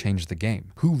craft who changed the game?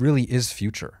 Who really is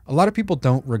Future? A lot of people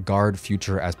don't regard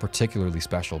Future as particularly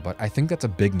special, but I think that's a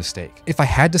big mistake. If I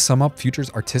had to sum up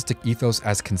Future's artistic ethos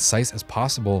as concise as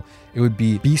possible, it would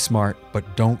be smart,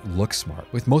 but don't look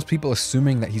smart. With most people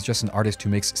assuming that he's just an artist who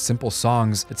makes simple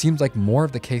songs, it seems like more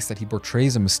of the case that he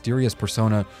portrays a mysterious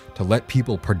persona to let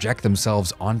people project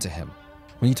themselves onto him.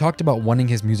 When he talked about wanting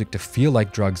his music to feel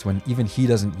like drugs when even he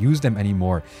doesn't use them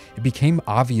anymore, it became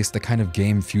obvious the kind of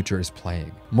game Future is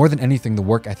playing. More than anything, the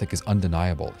work ethic is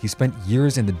undeniable. He spent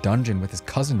years in the dungeon with his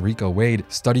cousin Rico Wade,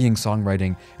 studying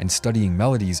songwriting and studying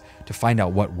melodies to find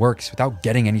out what works without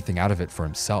getting anything out of it for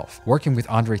himself. Working with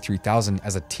Andre 3000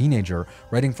 as a teenager,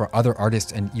 writing for other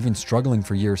artists, and even struggling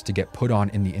for years to get put on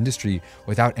in the industry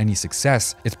without any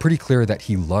success, it's pretty clear that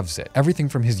he loves it. Everything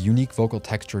from his unique vocal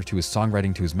texture to his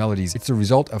songwriting to his melodies, it's a result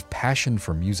result of passion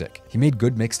for music. He made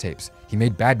good mixtapes, he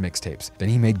made bad mixtapes, then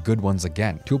he made good ones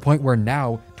again, to a point where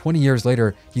now, 20 years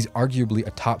later, he's arguably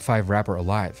a top 5 rapper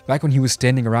alive. Back when he was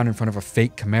standing around in front of a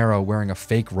fake Camaro wearing a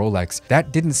fake Rolex,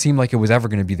 that didn't seem like it was ever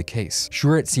going to be the case.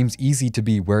 Sure, it seems easy to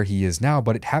be where he is now,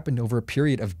 but it happened over a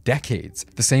period of decades,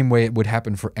 the same way it would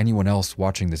happen for anyone else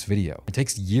watching this video. It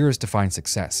takes years to find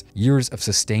success, years of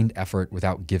sustained effort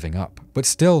without giving up. But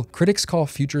still, critics call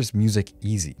Future's music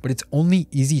easy, but it's only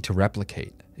easy to replicate.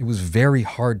 It was very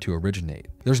hard to originate.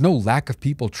 There's no lack of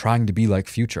people trying to be like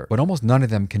Future, but almost none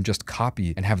of them can just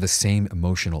copy and have the same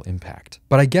emotional impact.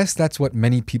 But I guess that's what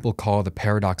many people call the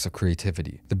paradox of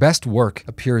creativity. The best work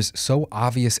appears so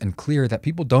obvious and clear that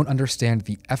people don't understand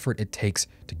the effort it takes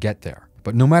to get there.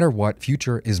 But no matter what,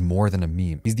 Future is more than a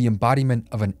meme. He's the embodiment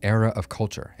of an era of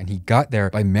culture, and he got there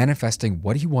by manifesting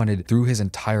what he wanted through his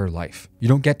entire life. You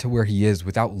don't get to where he is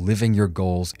without living your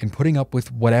goals and putting up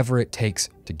with whatever it takes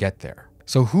to get there.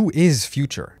 So who is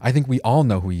Future? I think we all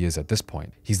know who he is at this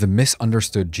point. He's the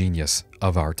misunderstood genius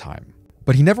of our time.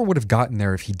 But he never would have gotten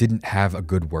there if he didn't have a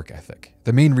good work ethic.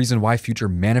 The main reason why Future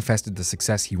manifested the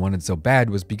success he wanted so bad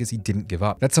was because he didn't give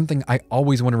up. That's something I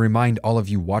always want to remind all of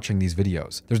you watching these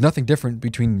videos. There's nothing different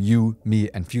between you, me,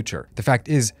 and Future. The fact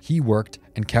is, he worked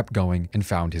and kept going and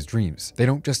found his dreams. They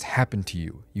don't just happen to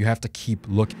you. You have to keep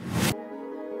looking.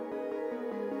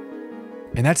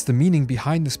 And that's the meaning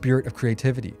behind the spirit of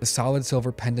creativity, the solid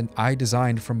silver pendant I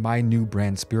designed from my new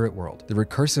brand Spirit World. The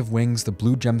recursive wings, the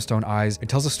blue gemstone eyes, it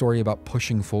tells a story about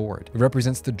pushing forward. It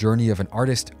represents the journey of an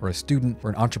artist or a student or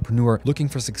an entrepreneur looking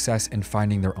for success and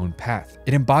finding their own path.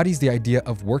 It embodies the idea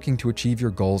of working to achieve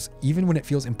your goals even when it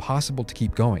feels impossible to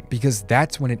keep going, because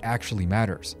that's when it actually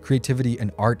matters. Creativity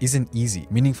and art isn't easy.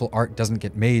 Meaningful art doesn't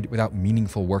get made without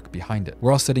meaningful work behind it.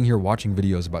 We're all sitting here watching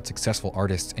videos about successful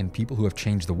artists and people who have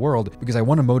changed the world because I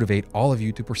want to motivate all of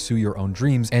you to pursue your own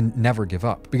dreams and never give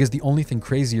up. Because the only thing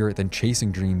crazier than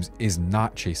chasing dreams is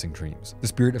not chasing dreams. The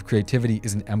spirit of creativity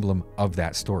is an emblem of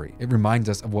that story. It reminds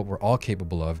us of what we're all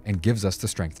capable of and gives us the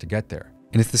strength to get there.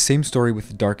 And it's the same story with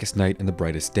The Darkest Night and The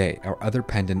Brightest Day, our other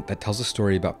pendant that tells a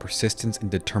story about persistence and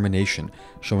determination,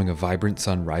 showing a vibrant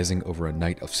sun rising over a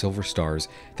night of silver stars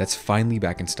that's finally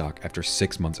back in stock after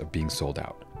 6 months of being sold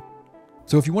out.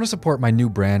 So if you want to support my new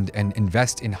brand and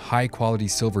invest in high quality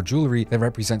silver jewelry that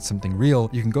represents something real,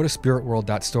 you can go to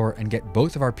spiritworld.store and get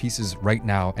both of our pieces right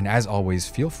now. And as always,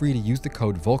 feel free to use the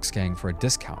code Volksgang for a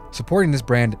discount. Supporting this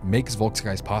brand makes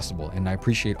Volksgeist possible, and I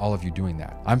appreciate all of you doing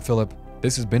that. I'm Philip,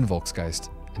 this has been Volksgeist,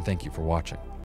 and thank you for watching.